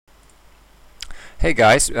Hey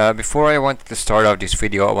guys, before I wanted to start off this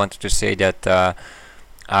video, I wanted to say that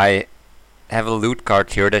I have a loot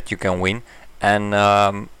card here that you can win, and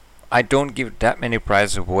I don't give that many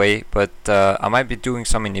prizes away, but I might be doing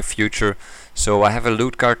some in the future. So I have a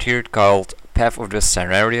loot card here called Path of the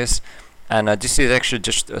Scenarios, and this is actually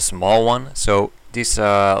just a small one. So this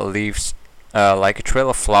leaves like a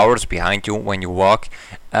trail of flowers behind you when you walk.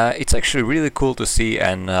 It's actually really cool to see,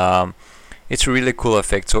 and it's a really cool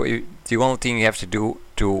effect. So the only thing you have to do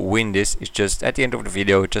to win this is just at the end of the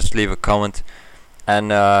video just leave a comment, and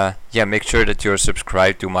yeah, make sure that you're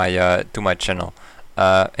subscribed to my channel.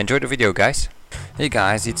 Enjoy the video, guys. Hey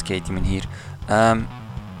guys, it's Gatedemon here.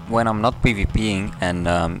 When I'm not PvPing,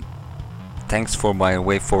 and thanks for, by the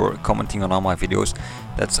way, for commenting on all my videos.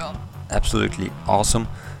 That's absolutely awesome.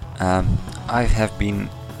 I have been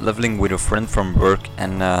leveling with a friend from work,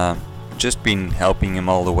 and just been helping him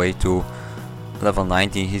all the way to level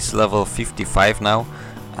 90. He's level 55 now,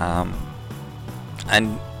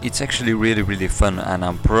 and it's actually really fun, and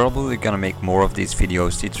I'm probably gonna make more of these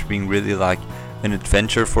videos. It's been really like an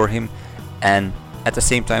adventure for him, and at the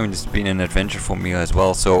same time it's been an adventure for me as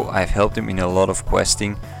well. So I've helped him in a lot of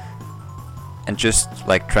questing and just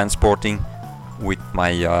like transporting with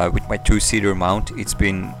my two-seater mount. It's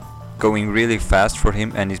been going really fast for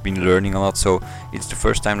him, and he's been learning a lot. So it's the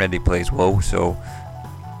first time that he plays WoW,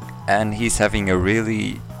 and he's having a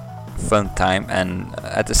really fun time, and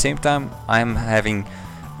at the same time I'm having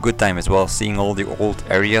good time as well, seeing all the old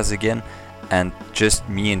areas again, and just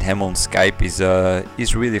me and him on Skype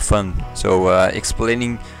is really fun. So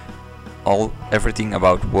explaining everything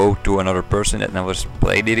about WoW to another person that never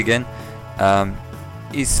played it again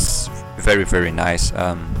is very nice.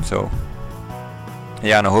 So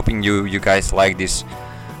yeah, and I'm hoping you guys like this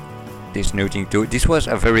new thing too. This was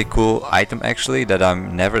a very cool item actually that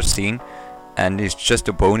I've never seen, and it's just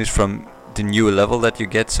a bonus from the new level that you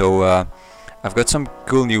get. So I've got some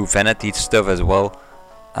cool new vanity stuff as well.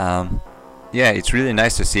 Yeah, it's really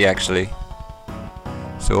nice to see actually.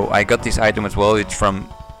 So I got this item as well. It's from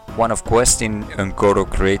one of quest in Ungoro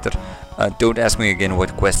Creator. Don't ask me again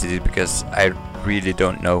what quest it is, because I really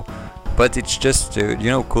don't know, but it's just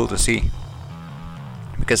cool to see,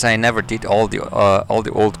 because I never did all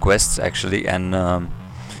the old quests actually, and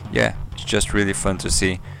yeah, it's just really fun to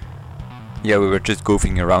see. Yeah, we were just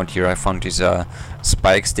goofing around here. I found this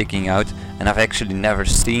spike sticking out, and I've actually never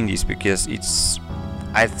seen this, because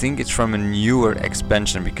I think it's from a newer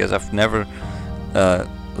expansion, because I've never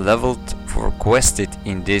leveled or quested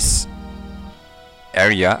in this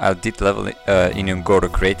area. I did level in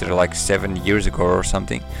Ungoro Creator like 7 years ago or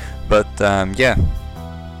something, but yeah,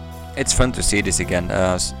 it's fun to see this again.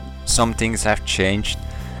 Some things have changed,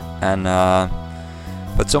 and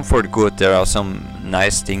but some for the good. There are some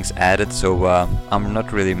nice things added, so I'm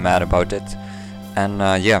not really mad about it. And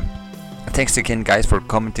yeah, thanks again guys for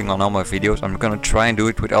commenting on all my videos. I'm gonna try and do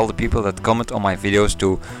it with all the people that comment on my videos,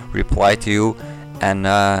 to reply to you, and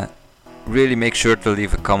really make sure to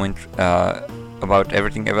leave a comment about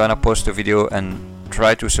everything when I post a video, and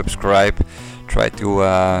try to subscribe.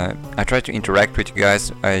 I try to interact with you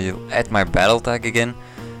guys. I add my battle tag again,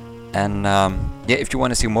 and yeah, if you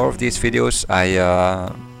want to see more of these videos,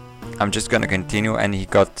 I'm just gonna continue. And he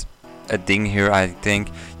got a ding here, I think.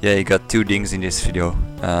 Yeah, he got 2 dings in this video.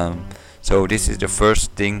 So this is the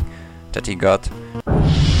first ding that he got,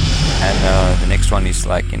 and the next one is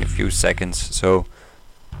like in a few seconds. So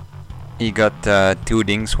he got 2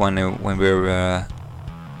 dings when we were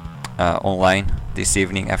online this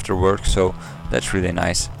evening after work, so that's really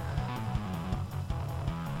nice.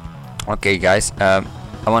 Okay guys,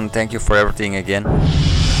 I want to thank you for everything again,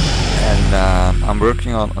 and I'm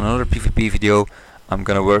working on another PvP video. I'm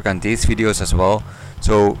gonna work on these videos as well.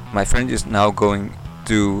 So my friend is now going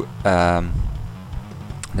to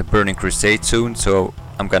the Burning Crusade soon, so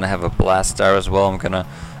I'm gonna have a blast there as well. I'm gonna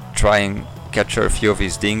try and capture a few of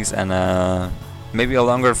his dings, and maybe a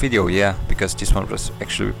longer video, yeah, because this one was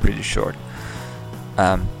actually pretty short.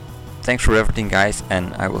 Thanks for everything guys,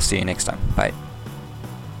 and I will see you next time. Bye.